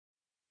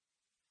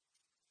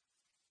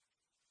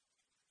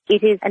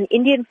It is an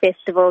Indian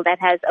festival that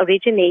has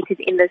originated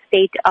in the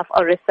state of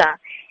Orissa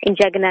in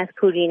Jagannath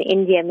Puri in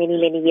India many,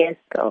 many years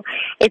ago.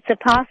 It's a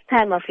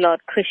pastime of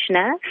Lord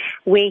Krishna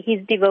where his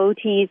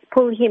devotees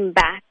pull him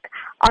back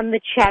on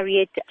the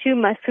chariot to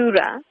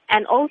Mathura,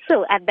 and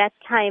also at that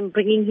time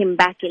bringing him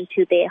back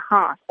into their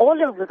heart. All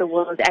over the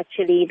world,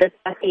 actually, the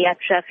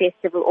Satyatra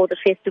festival or the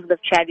Festival of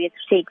Chariots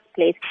takes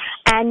place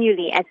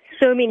annually at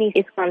so many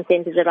ISKCON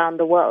centers around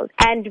the world.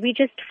 And we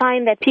just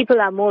find that people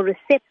are more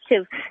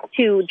receptive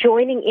to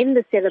joining in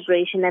the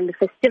celebration and the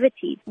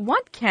festivities.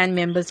 What can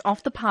members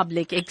of the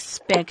public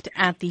expect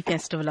at the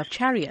Festival of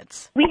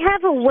Chariots? We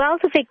have a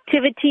wealth of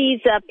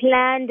activities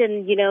planned,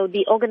 and,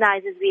 the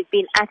organizers, we've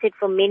been at it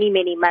for many,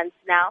 many months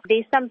now.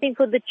 There's something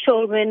for the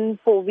children.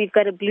 We've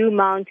got a Blue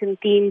Mountain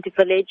themed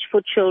village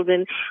for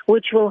children,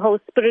 which will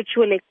host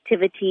spiritual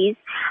activities.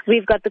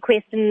 We've got the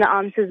question and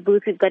answers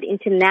booth. We've got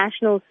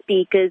international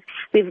speakers.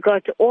 We've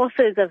got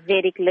authors of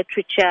Vedic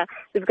literature.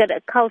 We've got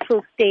a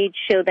cultural stage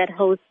show that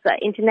hosts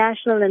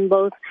international and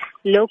both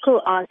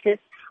local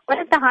artists. One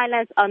of the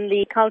highlights on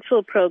the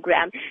cultural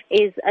program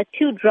is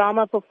 2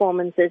 drama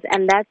performances,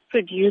 and that's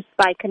produced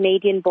by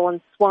Canadian-born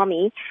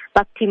Swami,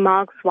 Bhakti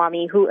Marg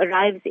Swami, who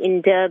arrives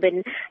in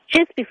Durban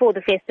just before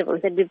the festival.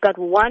 And we've got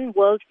one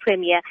world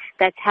premiere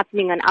that's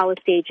happening on our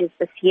stages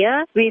this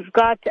year. We've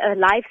got a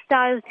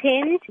lifestyle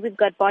tent. We've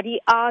got body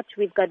art.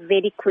 We've got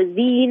Vedic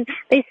cuisine.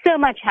 There's so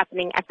much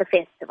happening at the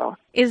festival.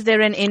 Is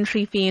there an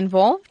entry fee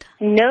involved?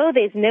 No,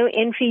 there's no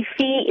entry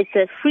fee. It's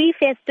a free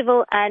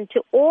festival, and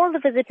to all the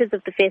visitors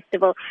of the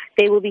festival,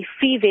 there will be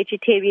free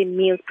vegetarian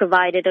meals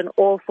provided on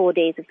all 4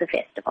 days of the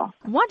festival.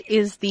 What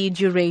is the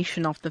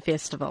duration of the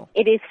festival?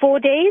 It is 4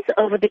 days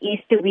over the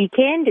Easter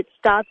weekend. It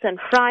starts on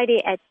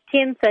Friday at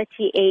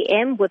 10:30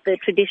 a.m. with the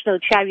traditional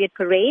chariot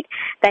parade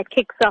that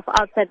kicks off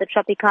outside the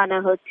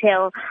Tropicana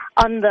Hotel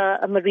on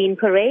the Marine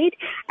Parade.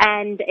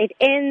 And it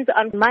ends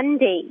on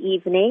Monday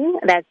evening,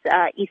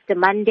 that's Easter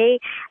Monday,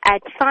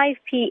 at 5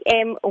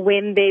 p.m.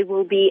 when there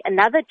will be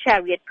another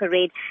chariot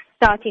parade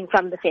starting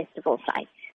from the festival site.